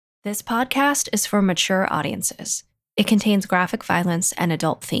This podcast is for mature audiences. It contains graphic violence and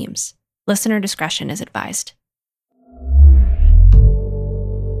adult themes. Listener discretion is advised.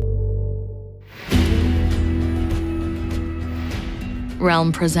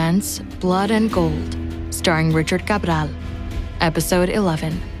 Realm presents Blood and Gold, starring Richard Cabral, Episode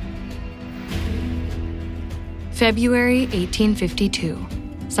 11. February 1852,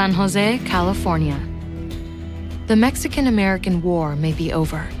 San Jose, California. The Mexican-American War may be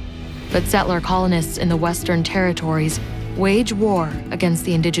over, but settler colonists in the Western Territories wage war against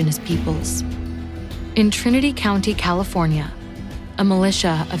the indigenous peoples. In Trinity County, California, a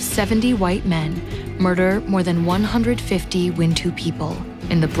militia of 70 white men murder more than 150 Wintu people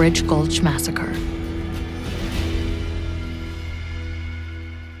in the Bridge Gulch Massacre.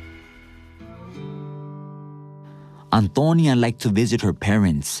 Antonia liked to visit her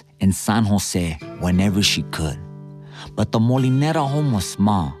parents in San Jose whenever she could, but the Molinera home was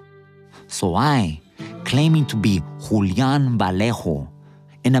small. So I, claiming to be Julian Vallejo,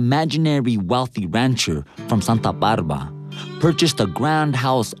 an imaginary wealthy rancher from Santa Barbara, purchased a grand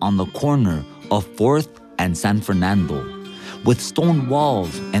house on the corner of 4th and San Fernando, with stone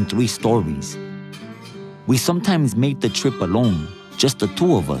walls and 3 stories. We sometimes made the trip alone, just the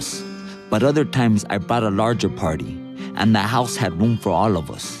 2 of us, but other times I brought a larger party, and the house had room for all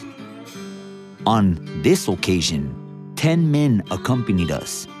of us. On this occasion, 10 men accompanied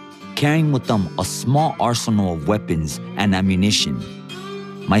us, carrying with them a small arsenal of weapons and ammunition.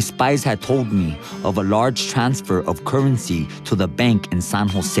 My spies had told me of a large transfer of currency to the bank in San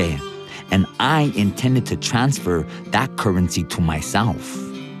Jose, and I intended to transfer that currency to myself.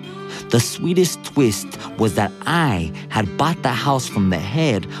 The sweetest twist was that I had bought the house from the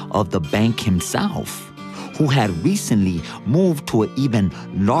head of the bank himself, who had recently moved to an even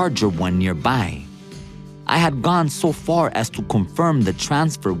larger one nearby. I had gone so far as to confirm the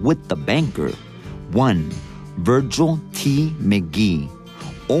transfer with the banker, one Virgil T. McGee,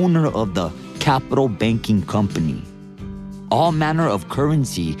 owner of the Capital Banking Company. All manner of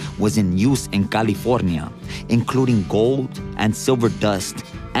currency was in use in California, including gold and silver dust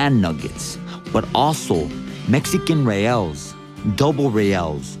and nuggets, but also Mexican reals, double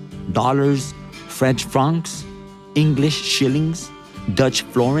reals, dollars, French francs, English shillings, Dutch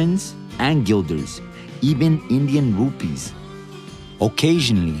florins, and guilders, even Indian rupees.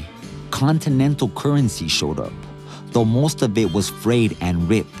 Occasionally, continental currency showed up, though most of it was frayed and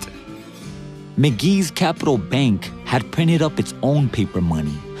ripped. McGee's Capital Bank had printed up its own paper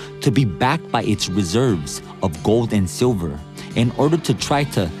money to be backed by its reserves of gold and silver in order to try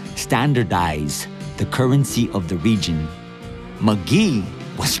to standardize the currency of the region. McGee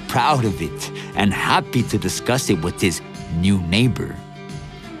was proud of it and happy to discuss it with his new neighbor.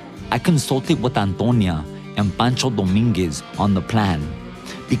 I consulted with Antonia and Pancho Dominguez on the plan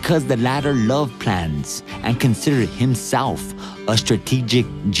because the latter loved plans and considered himself a strategic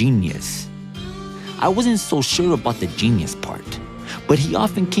genius. I wasn't so sure about the genius part, but he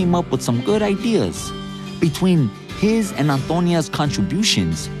often came up with some good ideas. Between his and Antonia's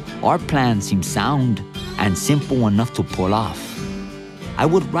contributions, our plan seemed sound and simple enough to pull off. I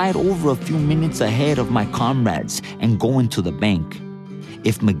would ride over a few minutes ahead of my comrades and go into the bank.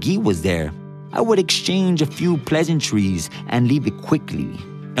 If McGee was there, I would exchange a few pleasantries and leave it quickly,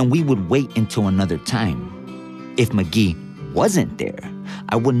 and we would wait until another time. If McGee wasn't there,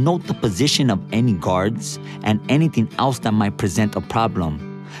 I would note the position of any guards and anything else that might present a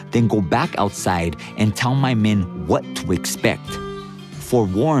problem, then go back outside and tell my men what to expect.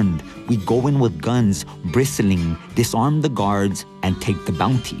 Forewarned, we go in with guns bristling, disarm the guards, and take the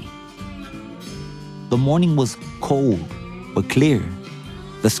bounty. The morning was cold but clear.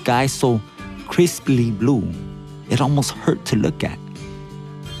 The sky so crisply blue, it almost hurt to look at.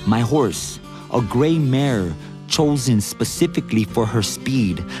 My horse, a gray mare chosen specifically for her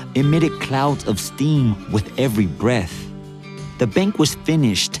speed, emitted clouds of steam with every breath. The bank was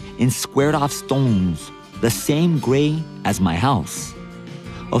finished in squared-off stones, the same gray as my house.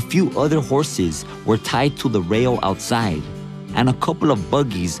 A few other horses were tied to the rail outside, and a couple of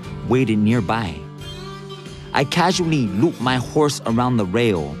buggies waited nearby. I casually looped my horse around the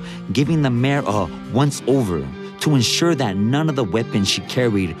rail, giving the mare a once-over to ensure that none of the weapons she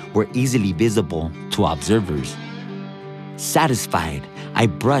carried were easily visible to observers. Satisfied, I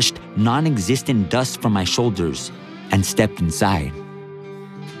brushed non-existent dust from my shoulders and stepped inside.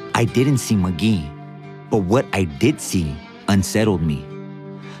 I didn't see McGee, but what I did see unsettled me.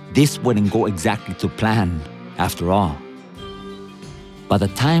 This wouldn't go exactly to plan, after all. By the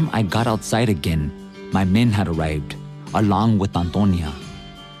time I got outside again, my men had arrived, along with Antonia.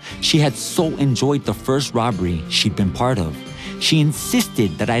 She had so enjoyed the first robbery she'd been part of She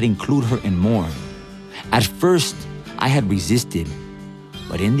insisted that I'd include her in more. At first, I had resisted,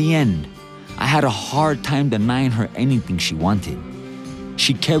 but in the end, I had a hard time denying her anything she wanted.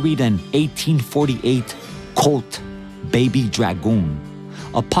 She carried an 1848 Colt Baby Dragoon,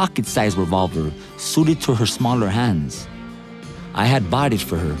 a pocket-sized revolver suited to her smaller hands. I had bought it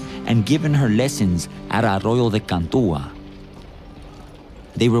for her and given her lessons at Arroyo de Cantua.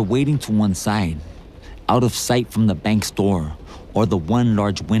 They were waiting to one side, out of sight from the bank's door or the one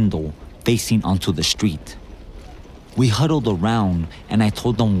large window facing onto the street. We huddled around and I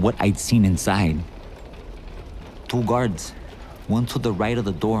told them what I'd seen inside. 2 guards, one to the right of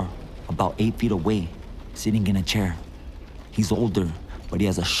the door, about 8 feet away, sitting in a chair. He's older, but he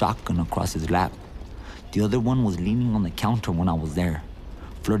has a shotgun across his lap. The other one was leaning on the counter when I was there,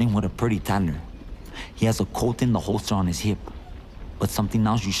 flirting with a pretty tattler. He has a Colt in the holster on his hip. But something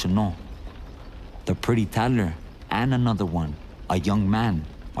else you should know. The pretty tattler and another one, a young man,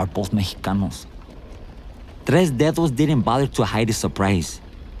 are both Mexicanos. Tres Dedos didn't bother to hide his surprise.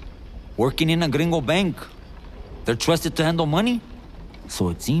 Working in a gringo bank. They're trusted to handle money? So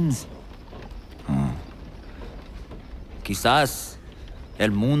it seems. Quizás el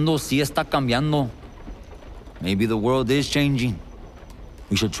mundo sí está cambiando. Maybe the world is changing.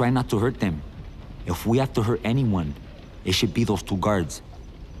 We should try not to hurt them. If we have to hurt anyone, it should be those 2 guards.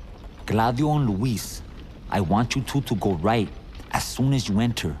 Gladio and Luis, I want you two to go right as soon as you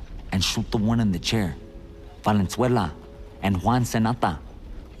enter and shoot the one in the chair. Valenzuela and Juan Senata,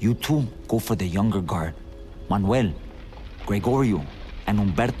 you two go for the younger guard. Manuel, Gregorio, and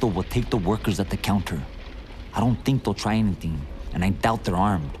Humberto will take the workers at the counter. I don't think they'll try anything, and I doubt they're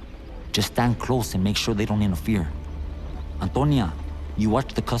armed. Just stand close and make sure they don't interfere. Antonia, you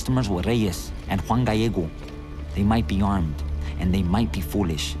watch the customers with Reyes and Juan Gallego. They might be armed, and they might be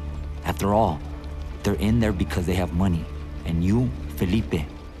foolish. After all, they're in there because they have money. And you, Felipe,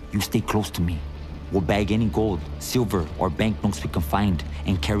 you stay close to me. We'll bag any gold, silver, or banknotes we can find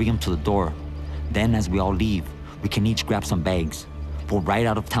and carry them to the door. Then, as we all leave, we can each grab some bags. We'll ride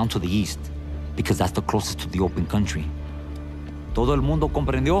out of town to the east, because that's the closest to the open country. ¿Todo el mundo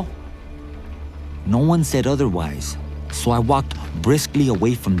comprendió? No one said otherwise, so I walked briskly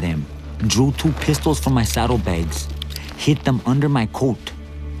away from them, drew 2 pistols from my saddlebags, hid them under my coat,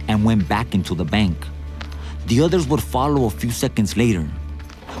 and went back into the bank. The others would follow a few seconds later,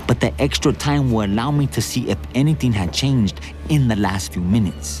 but the extra time will allow me to see if anything had changed in the last few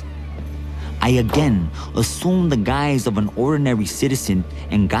minutes. I again assumed the guise of an ordinary citizen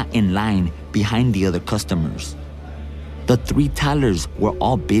and got in line behind the other customers. The 3 tellers were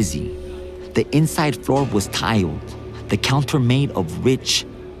all busy. The inside floor was tiled, the counter made of rich,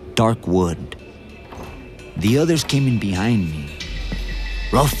 dark wood. The others came in behind me.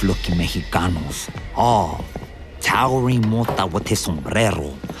 Rough-looking Mexicanos, all towering mota with his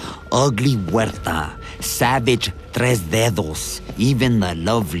sombrero, ugly Huerta, savage Tres Dedos, even the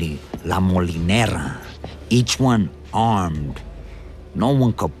lovely La Molinera, each one armed. No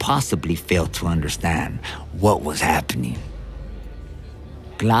one could possibly fail to understand what was happening.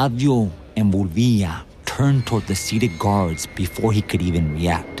 Gladio and Bulvilla turned toward the seated guards before he could even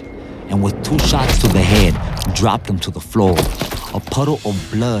react, and with 2 shots to the head, dropped him to the floor. A puddle of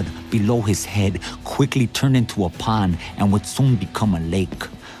blood below his head quickly turned into a pond and would soon become a lake.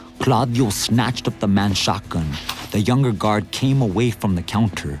 Claudio snatched up the man's shotgun. The younger guard came away from the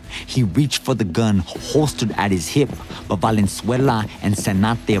counter. He reached for the gun holstered at his hip, but Valenzuela and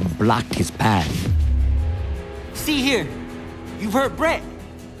Senate blocked his path. See here, you've hurt Brett.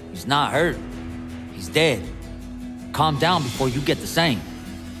 He's not hurt. He's dead. Calm down before you get the same.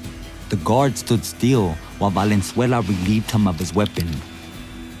 The guard stood still while Valenzuela relieved him of his weapon.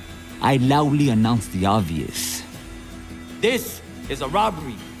 I loudly announced the obvious. This is a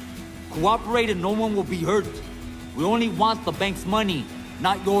robbery. Cooperate and no one will be hurt. We only want the bank's money,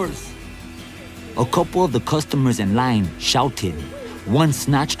 not yours. A couple of the customers in line shouted. One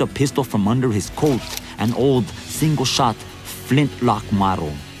snatched a pistol from under his coat, an old single-shot flintlock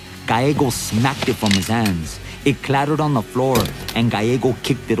model. Gallego smacked it from his hands. It clattered on the floor, and Gallego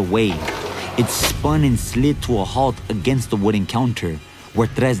kicked it away. It spun and slid to a halt against the wooden counter, where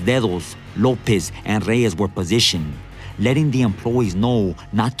Tres Dedos, Lopez, and Reyes were positioned, letting the employees know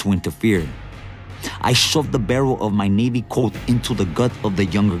not to interfere. I shoved the barrel of my navy coat into the gut of the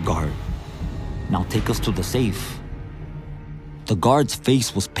younger guard. Now take us to the safe. The guard's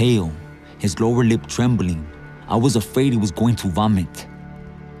face was pale, his lower lip trembling. I was afraid he was going to vomit.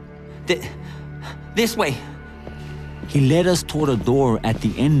 This way. He led us toward a door at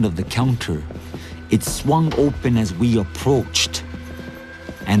the end of the counter. It swung open as we approached,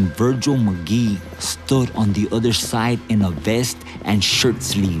 and Virgil McGee stood on the other side in a vest and shirt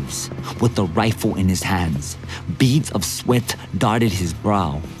sleeves, with a rifle in his hands. Beads of sweat dotted his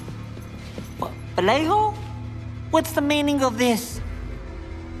brow. Vallejo? What's the meaning of this?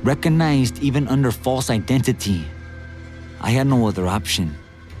 Recognized even under false identity, I had no other option.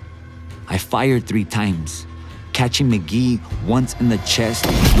 I fired 3 times, catching McGee once in the chest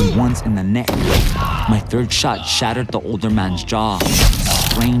and once in the neck. My 3rd shot shattered the older man's jaw,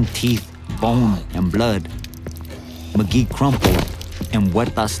 sprained teeth, bone, and blood. McGee crumpled, and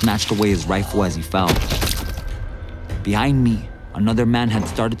Huerta snatched away his rifle as he fell. Behind me, another man had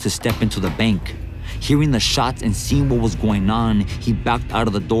started to step into the bank. Hearing the shots and seeing what was going on, he backed out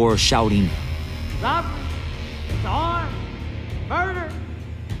of the door, shouting, Robbery! It's armed! Murder!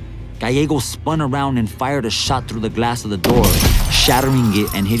 Gallego spun around and fired a shot through the glass of the door, shattering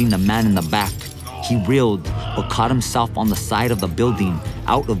it and hitting the man in the back. He reeled, but caught himself on the side of the building,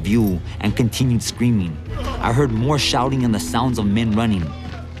 out of view, and continued screaming. I heard more shouting and the sounds of men running.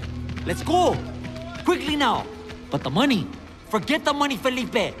 Let's go! Quickly now! But the money! Forget the money,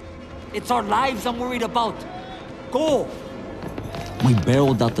 Felipe! It's our lives I'm worried about! Go! We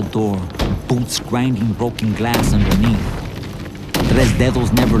barreled out the door, boots grinding broken glass underneath. Tres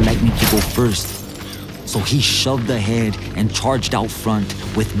Dedos never liked me to go first, so he shoved ahead and charged out front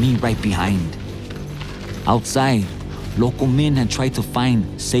with me right behind. Outside, local men had tried to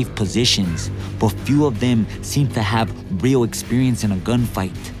find safe positions, but few of them seemed to have real experience in a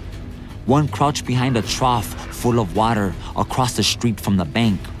gunfight. One crouched behind a trough full of water across the street from the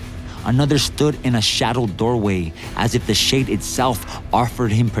bank. Another stood in a shadowed doorway as if the shade itself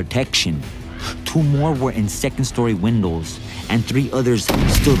offered him protection. 2 more were in 2nd-story windows, and 3 others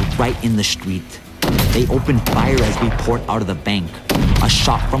stood right in the street. They opened fire as we poured out of the bank. A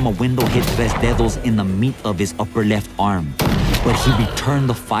shot from a window hit Tres Dedos in the meat of his upper left arm, but he returned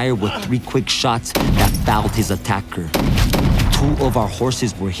the fire with 3 quick shots that fouled his attacker. 2 of our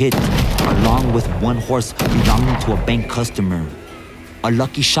horses were hit, along with 1 horse belonging to a bank customer. A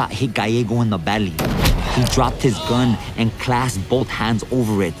lucky shot hit Gallego in the belly. He dropped his gun and clasped both hands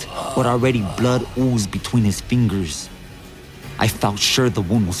over it, but already blood oozed between his fingers. I felt sure the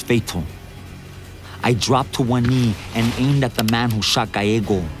wound was fatal. I dropped to one knee and aimed at the man who shot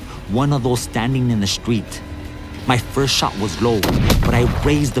Gallego, one of those standing in the street. My first shot was low, but I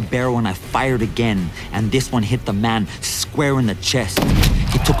raised the barrel and I fired again, and this one hit the man square in the chest.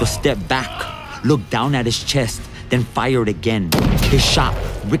 He took a step back, looked down at his chest, then fired again, his shot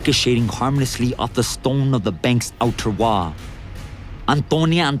ricocheting harmlessly off the stone of the bank's outer wall.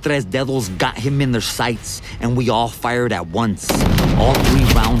 Antonia and Tres Dedos got him in their sights, and we all fired at once. All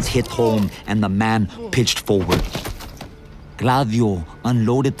 3 rounds hit home, and the man pitched forward. Gladio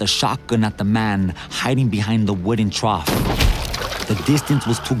unloaded the shotgun at the man hiding behind the wooden trough. The distance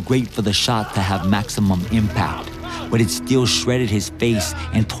was too great for the shot to have maximum impact, but it still shredded his face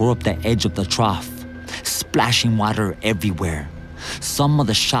and tore up the edge of the trough, splashing water everywhere. Some of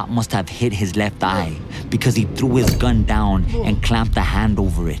the shot must have hit his left eye because he threw his gun down and clamped a hand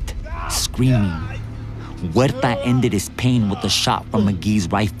over it, screaming. Huerta ended his pain with a shot from McGee's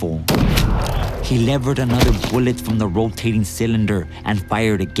rifle. He levered another bullet from the rotating cylinder and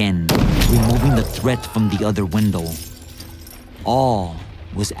fired again, removing the threat from the other window. All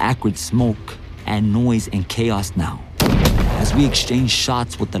was acrid smoke and noise and chaos now. As we exchanged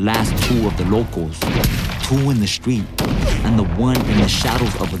shots with the last 2 of the locals, 2 in the street, and the 1 in the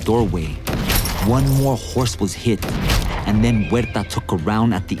shadows of a doorway, 1 more horse was hit, and then Huerta took a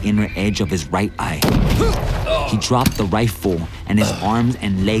round at the inner edge of his right eye. He dropped the rifle, and his arms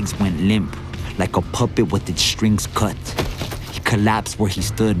and legs went limp, like a puppet with its strings cut. He collapsed where he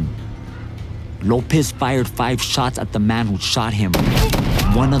stood. Lopez fired 5 shots at the man who shot him,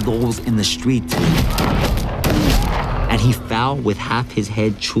 one of those in the street, and he fell with half his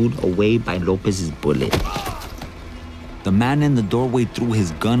head chewed away by Lopez's bullet. The man in the doorway threw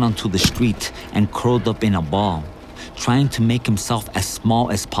his gun onto the street and curled up in a ball, trying to make himself as small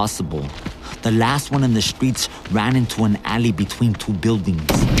as possible. The last one in the streets ran into an alley between 2 buildings.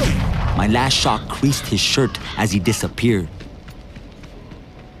 My last shot creased his shirt as he disappeared.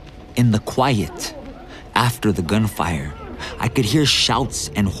 In the quiet, after the gunfire, I could hear shouts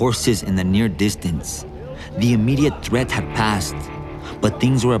and horses in the near distance. The immediate threat had passed, but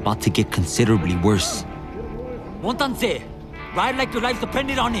things were about to get considerably worse. Montanse, ride like your life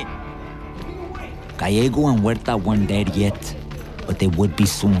depended on it. Gallego and Huerta weren't dead yet, but they would be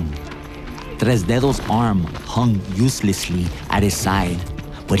soon. Tres Dedos' arm hung uselessly at his side,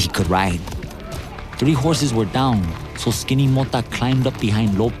 but he could ride. 3 horses were down, so Skinny Mota climbed up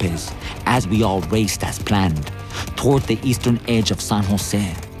behind Lopez as we all raced as planned, toward the eastern edge of San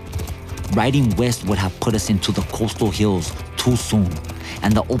Jose. Riding west would have put us into the coastal hills too soon,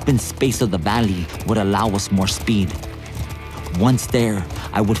 and the open space of the valley would allow us more speed. Once there,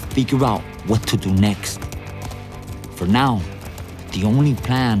 I would figure out what to do next. For now, the only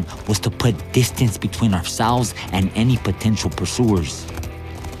plan was to put distance between ourselves and any potential pursuers.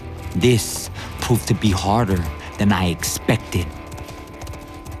 This proved to be harder than I expected.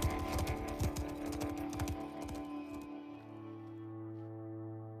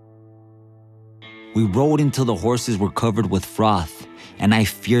 We rode until the horses were covered with froth, and I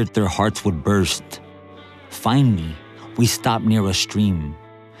feared their hearts would burst. Finally, we stopped near a stream,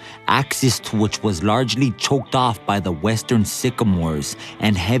 access to which was largely choked off by the western sycamores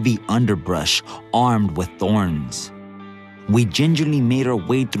and heavy underbrush armed with thorns. We gingerly made our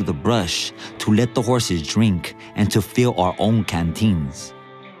way through the brush to let the horses drink and to fill our own canteens.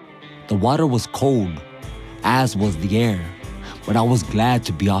 The water was cold, as was the air, but I was glad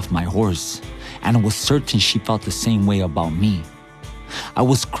to be off my horse, and I was certain she felt the same way about me. I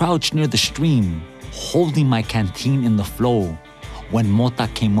was crouched near the stream, holding my canteen in the flow, when Mota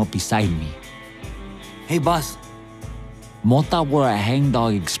came up beside me. Hey, boss. Mota wore a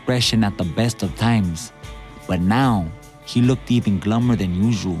hangdog expression at the best of times, but now he looked even glummer than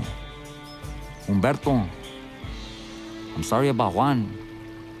usual. Humberto, I'm sorry about Juan.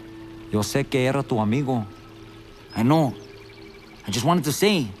 Yo sé que era tu amigo. I know. I just wanted to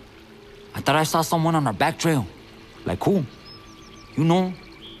say, I thought I saw someone on our back trail. Like who? You know,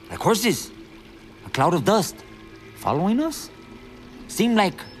 like horses. A cloud of dust. Following us? Seemed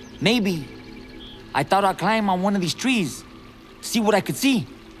like, maybe. I thought I'd climb on one of these trees. See what I could see.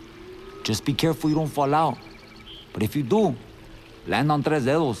 Just be careful you don't fall out. But if you do, land on tres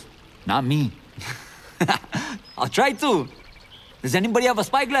dedos. Not me. I'll try to. Does anybody have a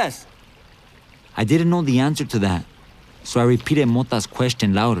spyglass? I didn't know the answer to that, so I repeated Mota's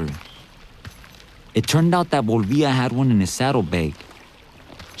question louder. It turned out that Bolvia had one in his saddlebag.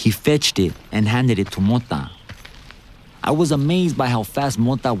 He fetched it and handed it to Mota. I was amazed by how fast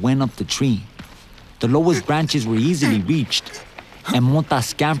Mota went up the tree. The lowest branches were easily reached, and Mota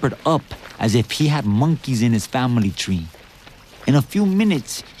scampered up as if he had monkeys in his family tree. In a few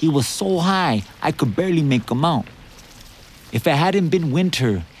minutes, he was so high I could barely make him out. If it hadn't been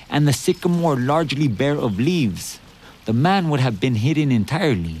winter and the sycamore largely bare of leaves, the man would have been hidden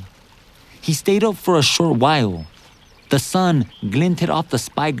entirely. He stayed up for a short while. The sun glinted off the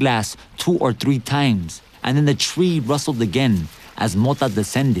spyglass 2 or 3 times, and then the tree rustled again as Mota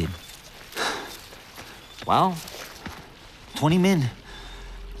descended. Well, 20 men,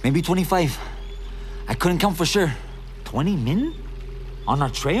 maybe 25. I couldn't count for sure. 20 men? On our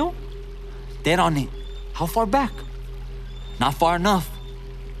trail? Dead on it. How far back? Not far enough.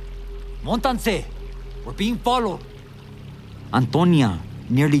 Montanse, we're being followed. Antonia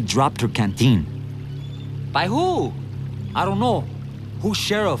nearly dropped her canteen. By who? I don't know. Who's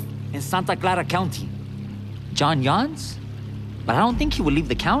sheriff in Santa Clara County? John Yans? But I don't think he would leave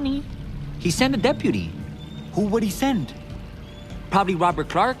the county. He sent a deputy. Who would he send? Probably Robert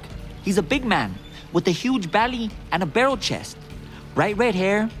Clark. He's a big man with a huge belly and a barrel chest, bright red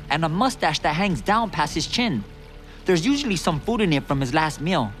hair, and a mustache that hangs down past his chin. There's usually some food in it from his last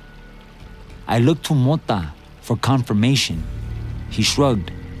meal. I looked to Mota for confirmation. He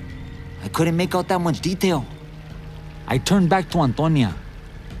shrugged. I couldn't make out that much detail. I turned back to Antonia.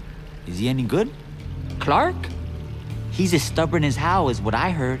 Is he any good? Clark? He's as stubborn as hell is what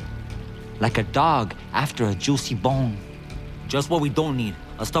I heard. Like a dog after a juicy bone. Just what we don't need,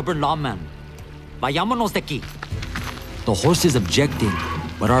 a stubborn lawman. Vayámonos de aquí. The horses objected,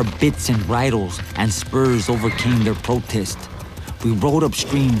 but our bits and bridles and spurs overcame their protest. We rode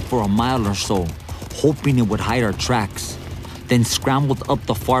upstream for a mile or so, hoping it would hide our tracks, then scrambled up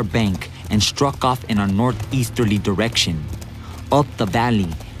the far bank and struck off in a northeasterly direction, up the valley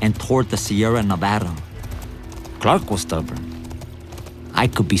and toward the Sierra Nevada. Clark was stubborn. I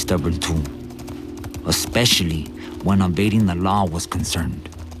could be stubborn too, especially when evading the law was concerned.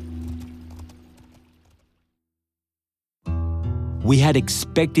 We had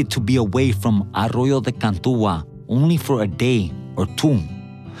expected to be away from Arroyo de Cantua only for a day or 2,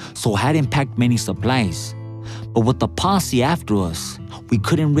 so hadn't packed many supplies. But with the posse after us, we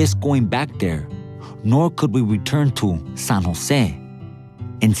couldn't risk going back there, nor could we return to San Jose.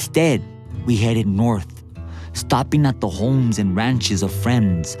 Instead, we headed north, stopping at the homes and ranches of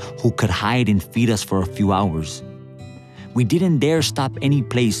friends who could hide and feed us for a few hours. We didn't dare stop any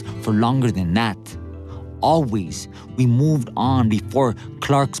place for longer than that. Always, we moved on before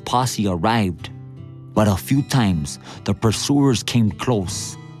Clark's posse arrived. But a few times, the pursuers came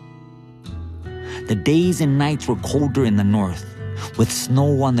close. The days and nights were colder in the north, with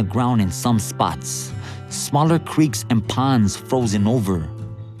snow on the ground in some spots, smaller creeks and ponds frozen over.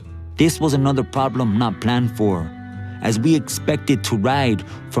 This was another problem not planned for, as we expected to ride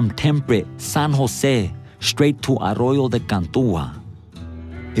from temperate San Jose straight to Arroyo de Cantua.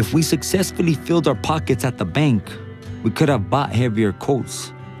 If we successfully filled our pockets at the bank, we could have bought heavier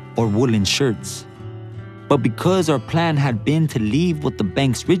coats or woolen shirts. But because our plan had been to leave with the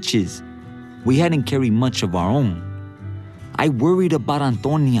bank's riches, we hadn't carried much of our own. I worried about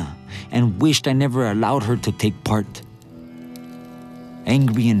Antonia and wished I never allowed her to take part.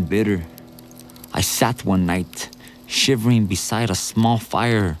 Angry and bitter, I sat one night, shivering beside a small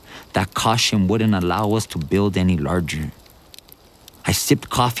fire that caution wouldn't allow us to build any larger. I sipped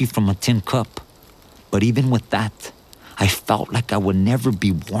coffee from a tin cup, but even with that, I felt like I would never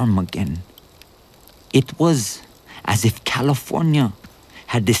be warm again. It was as if California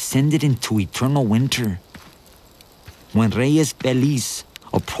had descended into eternal winter. When Reyes Feliz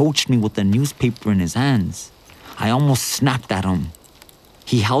approached me with a newspaper in his hands, I almost snapped at him.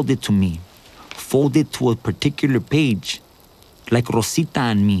 He held it to me, folded to a particular page. Like Rosita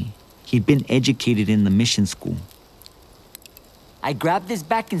and me, he'd been educated in the mission school. I grabbed this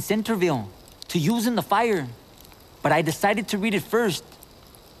back in Centerville to use in the fire, but I decided to read it first.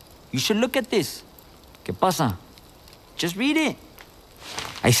 You should look at this. ¿Qué pasa? Just read it.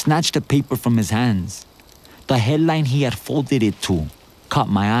 I snatched the paper from his hands. The headline he had folded it to caught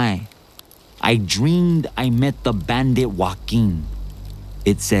my eye. I dreamed I met the bandit Joaquin.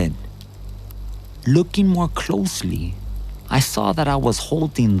 It said. Looking more closely, I saw that I was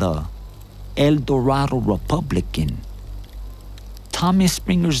holding the El Dorado Republican. Thomas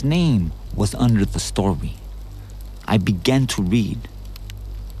Springer's name was under the story. I began to read.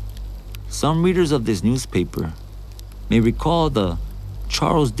 Some readers of this newspaper may recall the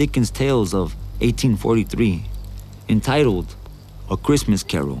Charles Dickens Tales of 1843, entitled A Christmas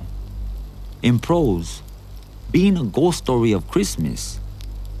Carol. In prose, being a ghost story of Christmas,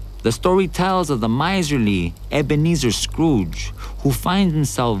 the story tells of the miserly Ebenezer Scrooge, who finds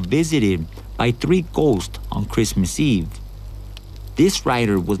himself visited by 3 ghosts on Christmas Eve. This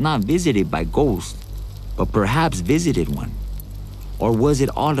writer was not visited by ghosts, but perhaps visited one. Or was it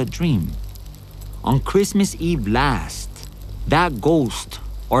all a dream? On Christmas Eve last, that ghost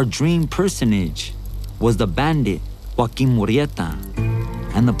or dream personage was the bandit Joaquin Murrieta,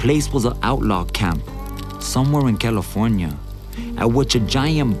 and the place was an outlaw camp somewhere in California, at which a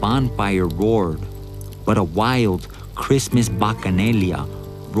giant bonfire roared, but a wild Christmas bacchanalia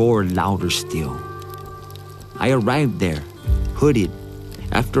roared louder still. I arrived there, hooded,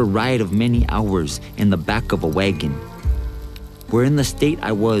 after a ride of many hours in the back of a wagon. Where in the state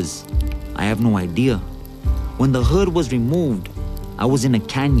I was, I have no idea. When the hood was removed, I was in a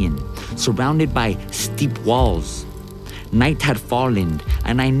canyon, surrounded by steep walls. Night had fallen,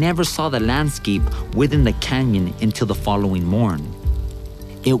 and I never saw the landscape within the canyon until the following morn.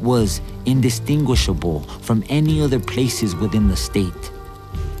 It was indistinguishable from any other places within the state.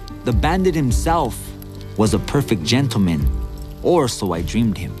 The bandit himself was a perfect gentleman, or so I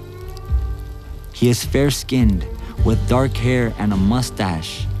dreamed him. He is fair-skinned, with dark hair and a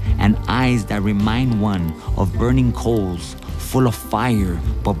mustache, and eyes that remind one of burning coals, full of fire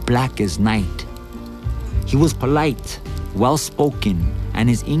but black as night. He was polite, well-spoken, and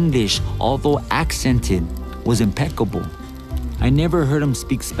his English, although accented, was impeccable. I never heard him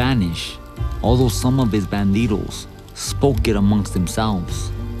speak Spanish, although some of his bandidos spoke it amongst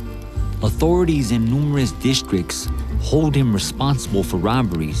themselves. Authorities in numerous districts hold him responsible for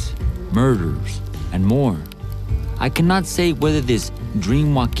robberies, murders, and more. I cannot say whether this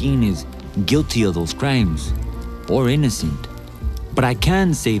Dream Joaquin is guilty of those crimes or innocent, but I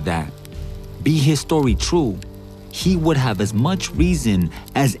can say that, be his story true, he would have as much reason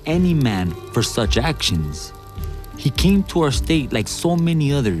as any man for such actions. He came to our state like so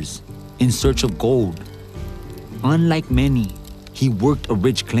many others, in search of gold. Unlike many, he worked a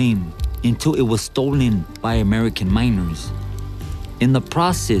rich claim until it was stolen by American miners. In the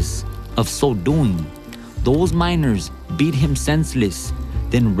process of so doing, those miners beat him senseless,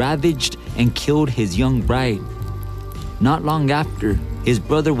 then ravaged and killed his young bride. Not long after, his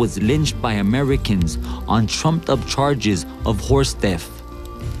brother was lynched by Americans on trumped-up charges of horse theft.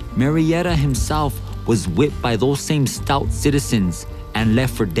 Murrieta himself was whipped by those same stout citizens and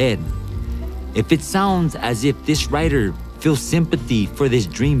left for dead. If it sounds as if this writer feels sympathy for this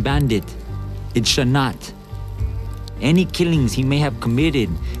dream bandit, it should not. Any killings he may have committed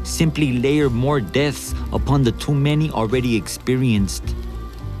simply layer more deaths upon the too many already experienced.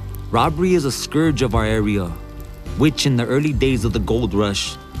 Robbery is a scourge of our area, which in the early days of the gold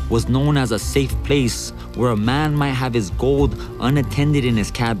rush was known as a safe place where a man might have his gold unattended in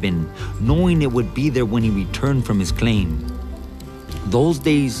his cabin, knowing it would be there when he returned from his claim. Those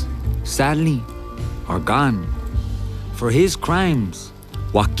days, sadly, are gone. For his crimes,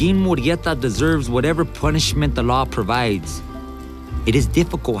 Joaquin Murrieta deserves whatever punishment the law provides. It is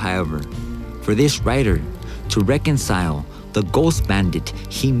difficult, however, for this writer to reconcile the ghost bandit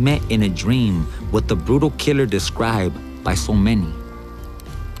he met in a dream with the brutal killer described by so many.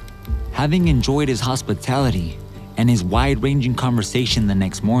 Having enjoyed his hospitality and his wide-ranging conversation the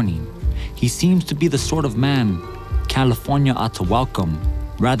next morning, he seems to be the sort of man California ought to welcome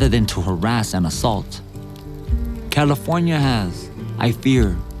rather than to harass and assault. California has, I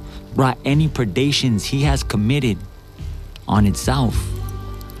fear, brought any predations he has committed on itself.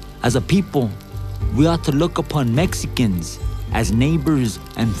 As a people, we ought to look upon Mexicans as neighbors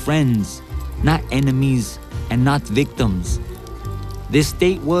and friends, not enemies and not victims. This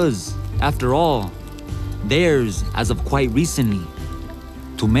state was, after all, theirs as of quite recently.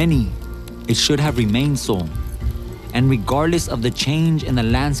 To many, it should have remained so. And regardless of the change in the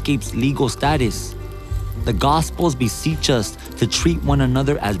landscape's legal status, the Gospels beseech us to treat one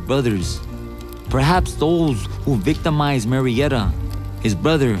another as brothers. Perhaps those who victimized Murrieta, his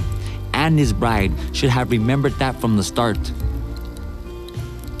brother, and his bride should have remembered that from the start.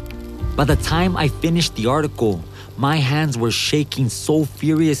 By the time I finished the article, my hands were shaking so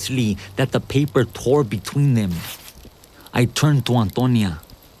furiously that the paper tore between them. I turned to Antonia.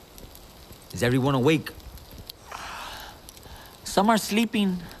 Is everyone awake? Some are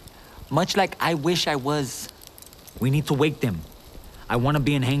sleeping, much like I wish I was. We need to wake them. I want to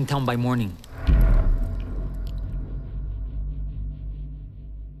be in Hangtown by morning.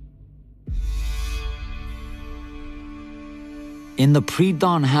 In the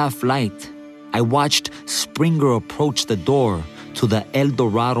pre-dawn half-light, I watched Springer approach the door to the El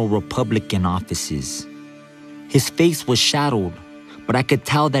Dorado Republican offices. His face was shadowed, but I could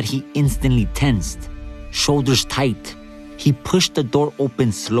tell that he instantly tensed, shoulders tight. He pushed the door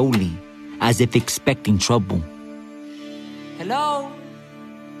open slowly, as if expecting trouble. Hello?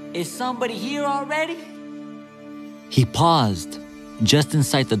 Is somebody here already? He paused, just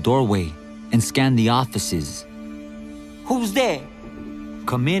inside the doorway, and scanned the offices. Who's there?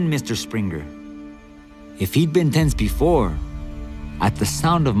 Come in, Mr. Springer. If he'd been tense before, at the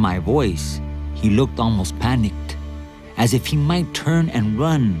sound of my voice, he looked almost panicked, as if he might turn and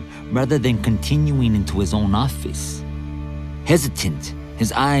run rather than continuing into his own office. Hesitant,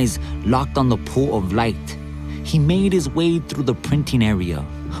 his eyes locked on the pool of light, he made his way through the printing area,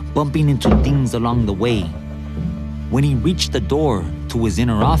 bumping into things along the way. When he reached the door to his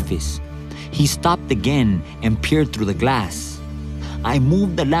inner office, he stopped again and peered through the glass. I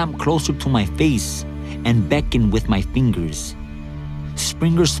moved the lamp closer to my face and beckoned with my fingers.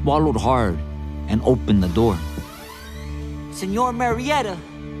 Springer swallowed hard and opened the door. Senor Murrieta,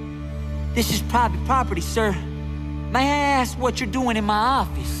 this is private property, sir. May I ask what you're doing in my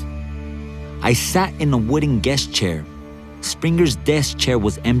office? I sat in a wooden guest chair. Springer's desk chair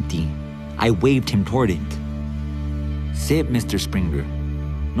was empty. I waved him toward it. Sit, Mr. Springer.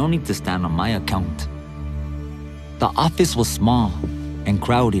 No need to stand on my account. The office was small and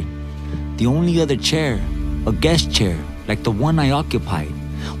crowded. The only other chair, a guest chair like the one I occupied,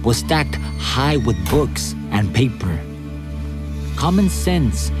 was stacked high with books and paper. Common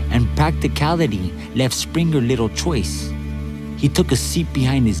sense and practicality left Springer little choice. He took a seat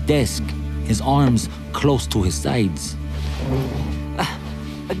behind his desk, his arms close to his sides.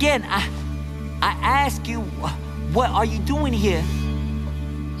 Again, I ask you, what are you doing here?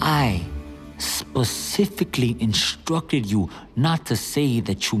 I specifically instructed you not to say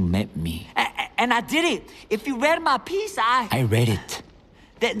that you met me. And I did it. If you read my piece, I read it.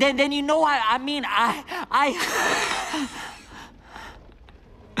 Then you know,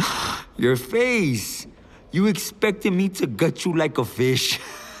 Your face. You expected me to gut you like a fish.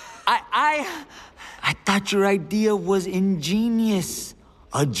 I thought your idea was ingenious.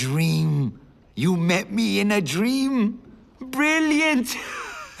 A dream. You met me in a dream. Brilliant.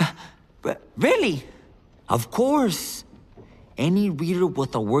 Really? Of course. Any reader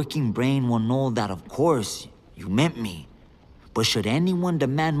with a working brain will know that, of course, you meant me. But should anyone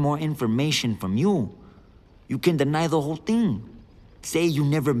demand more information from you, you can deny the whole thing. Say you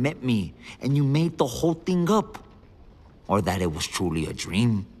never met me and you made the whole thing up. Or that it was truly a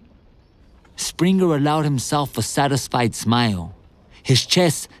dream. Springer allowed himself a satisfied smile. His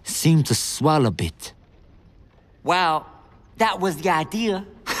chest seemed to swell a bit. Well, that was the idea.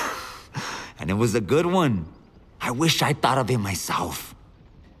 And it was a good one. I wish I thought of it myself.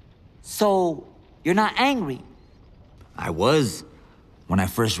 So, you're not angry? I was, when I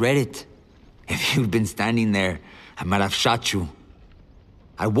first read it. If you'd been standing there, I might have shot you.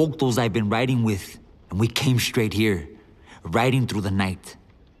 I woke those I've been riding with, and we came straight here, riding through the night.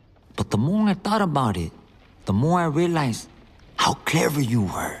 But the more I thought about it, the more I realized how clever you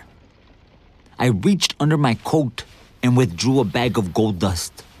were. I reached under my coat and withdrew a bag of gold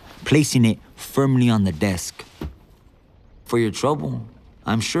dust, placing it firmly on the desk. For your trouble,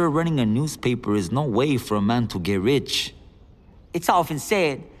 I'm sure running a newspaper is no way for a man to get rich. It's often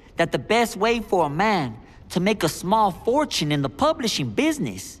said that the best way for a man to make a small fortune in the publishing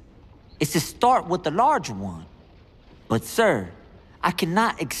business is to start with a larger one. But sir, I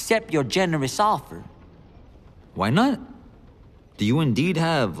cannot accept your generous offer. Why not? Do you indeed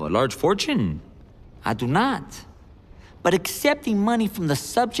have a large fortune? I do not. But accepting money from the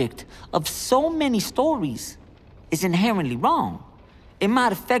subject of so many stories is inherently wrong. It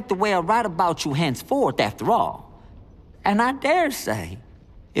might affect the way I write about you henceforth, after all. And I dare say,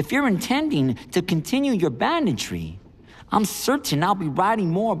 if you're intending to continue your banditry, I'm certain I'll be writing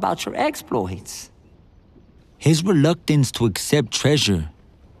more about your exploits. His reluctance to accept treasure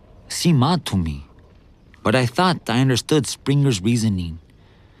seemed odd to me, but I thought I understood Springer's reasoning.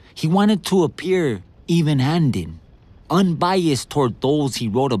 He wanted to appear even-handed, unbiased toward those he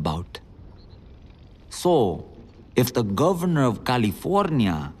wrote about. So, if the governor of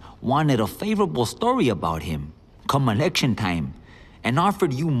California wanted a favorable story about him, come election time, and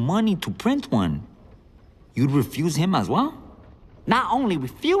offered you money to print one, you'd refuse him as well? Not only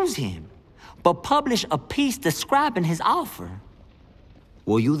refuse him, but publish a piece describing his offer.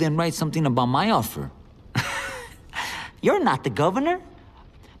 Will you then write something about my offer? You're not the governor.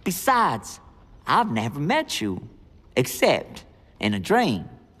 Besides, I've never met you, except in a dream.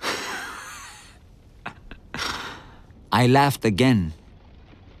 I laughed again.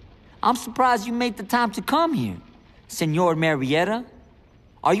 I'm surprised you made the time to come here, Senor Murrieta.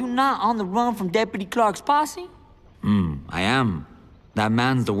 Are you not on the run from Deputy Clark's posse? I am. That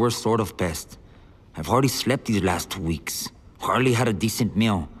man's the worst sort of pest. I've hardly slept these last 2 weeks. Hardly had a decent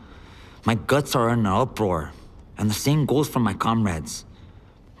meal. My guts are in an uproar, and the same goes for my comrades.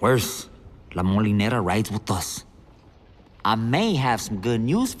 Worse, La Molinera rides with us. I may have some good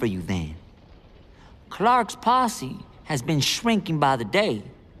news for you then. Clark's posse has been shrinking by the day.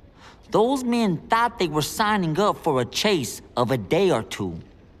 Those men thought they were signing up for a chase of a day or two,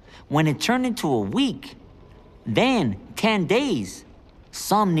 when it turned into a week, then 10 days.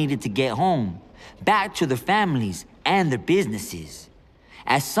 Some needed to get home, back to their families and their businesses.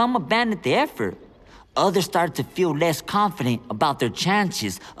 As some abandoned the effort, others started to feel less confident about their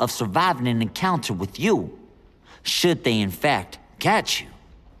chances of surviving an encounter with you, should they in fact catch you.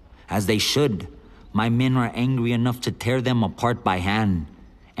 As they should. My men are angry enough to tear them apart by hand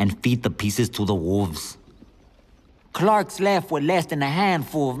and feed the pieces to the wolves. Clark's left with less than a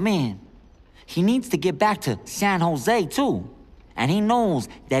handful of men. He needs to get back to San Jose, too. And he knows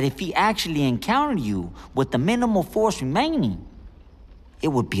that if he actually encountered you with the minimal force remaining, it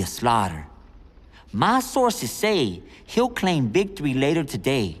would be a slaughter. My sources say he'll claim victory later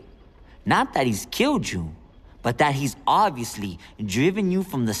today. Not that he's killed you, but that he's obviously driven you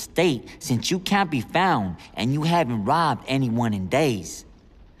from the state since you can't be found and you haven't robbed anyone in days.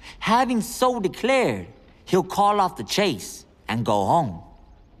 Having so declared, he'll call off the chase and go home.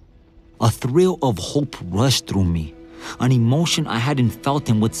 A thrill of hope rushed through me, an emotion I hadn't felt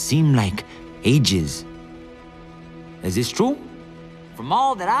in what seemed like ages. Is this true? From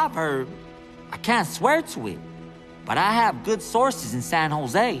all that I've heard, I can't swear to it, but I have good sources in San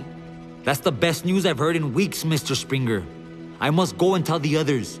Jose. That's the best news I've heard in weeks, Mr. Springer. I must go and tell the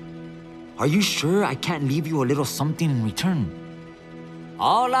others. Are you sure I can't leave you a little something in return?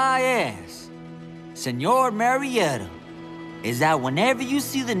 All I ask, Senor Murrieta, is that whenever you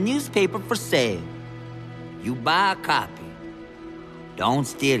see the newspaper for sale, you buy a copy. Don't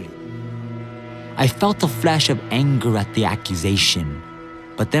steal it. I felt a flash of anger at the accusation,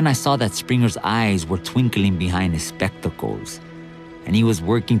 but then I saw that Springer's eyes were twinkling behind his spectacles, and he was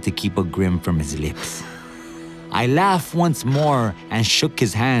working to keep a grin from his lips. I laughed once more and shook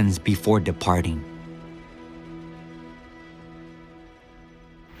his hands before departing.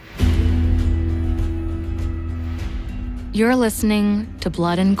 You're listening to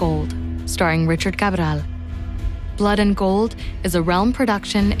Blood and Gold, starring Richard Cabral. Blood and Gold is a Realm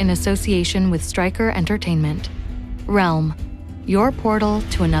production in association with Stryker Entertainment. Realm, your portal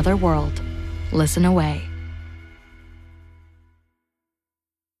to another world. Listen away.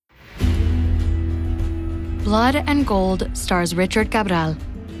 Blood and Gold stars Richard Cabral,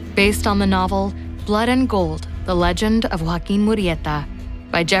 based on the novel Blood and Gold, The Legend of Joaquin Murrieta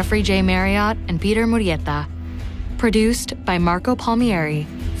by Jeffrey J. Mariotte and Peter Murrieta. Produced by Marco Palmieri,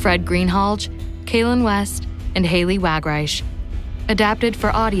 Fred Greenhalgh, Kaylin West, and Haley Wagreich. Adapted for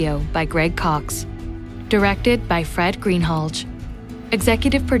audio by Greg Cox. Directed by Fred Greenhalgh.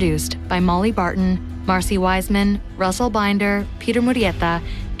 Executive produced by Molly Barton, Marcy Wiseman, Russell Binder, Peter Murrieta,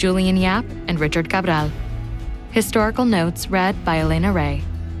 Julian Yap, and Richard Cabral. Historical notes read by Elena Ray.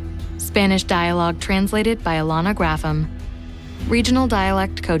 Spanish dialogue translated by Alana Graffam. Regional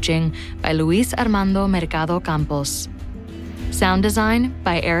dialect coaching by Luis Armando Mercado Campos. Sound design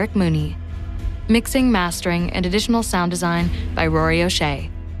by Eric Mooney. Mixing, mastering, and additional sound design by Rory O'Shea.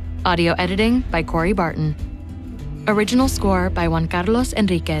 Audio editing by Corey Barton. Original score by Juan Carlos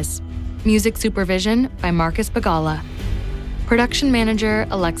Enriquez. Music supervision by Marcus Bagala. Production manager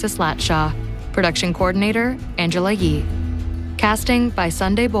Alexis Latshaw. Production coordinator Angela Yee. Casting by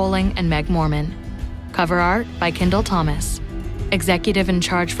Sunday Bowling and Meg Morman. Cover art by Kendall Thomas. Executive in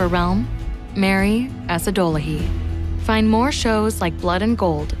charge for Realm, Mary Asadolahi. Find more shows like Blood and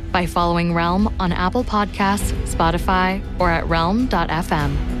Gold by following Realm on Apple Podcasts, Spotify, or at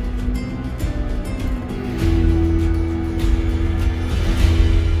realm.fm.